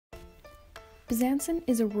Bezanson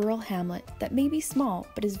is a rural hamlet that may be small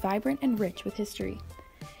but is vibrant and rich with history.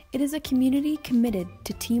 It is a community committed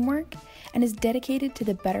to teamwork and is dedicated to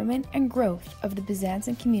the betterment and growth of the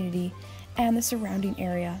Bezanson community and the surrounding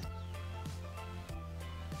area.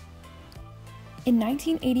 In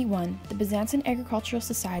 1981, the Bezanson Agricultural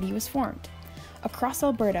Society was formed. Across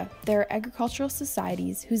Alberta, there are agricultural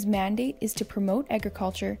societies whose mandate is to promote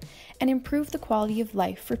agriculture and improve the quality of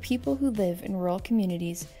life for people who live in rural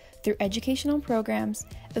communities through educational programs,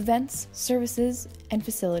 events, services, and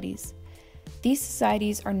facilities. These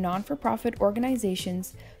societies are non-for-profit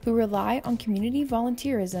organizations who rely on community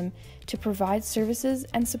volunteerism to provide services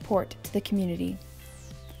and support to the community.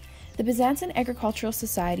 The Bezanson Agricultural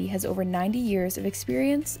Society has over 90 years of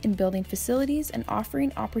experience in building facilities and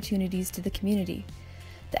offering opportunities to the community.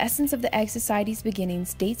 The essence of the Ag Society's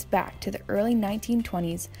beginnings dates back to the early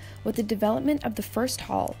 1920s with the development of the first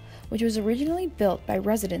hall, which was originally built by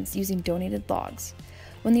residents using donated logs.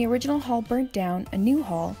 When the original hall burnt down, a new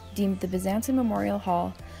hall, deemed the Bezanson Memorial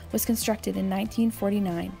Hall, was constructed in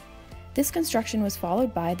 1949. This construction was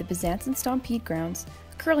followed by the Bezanson Stampede Grounds,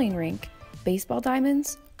 curling rink, baseball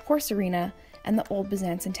diamonds, horse arena, and the old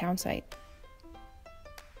Bezanson town site.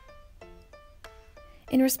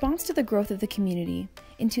 In response to the growth of the community,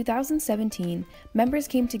 in 2017, members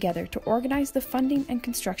came together to organize the funding and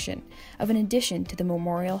construction of an addition to the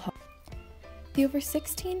Memorial Hall. The over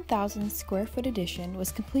 16,000 square foot addition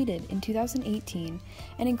was completed in 2018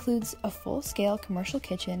 and includes a full-scale commercial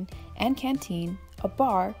kitchen and canteen, a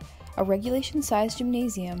bar, a regulation-sized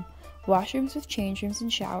gymnasium, washrooms with change rooms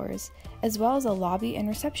and showers, as well as a lobby and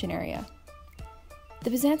reception area. The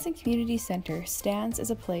Bezanson Community Center stands as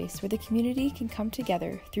a place where the community can come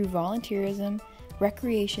together through volunteerism,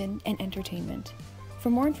 recreation, and entertainment. For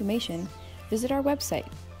more information, visit our website,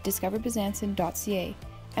 discoverbezanson.ca,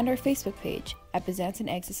 and our Facebook page at Bezanson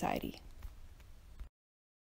Ag Society.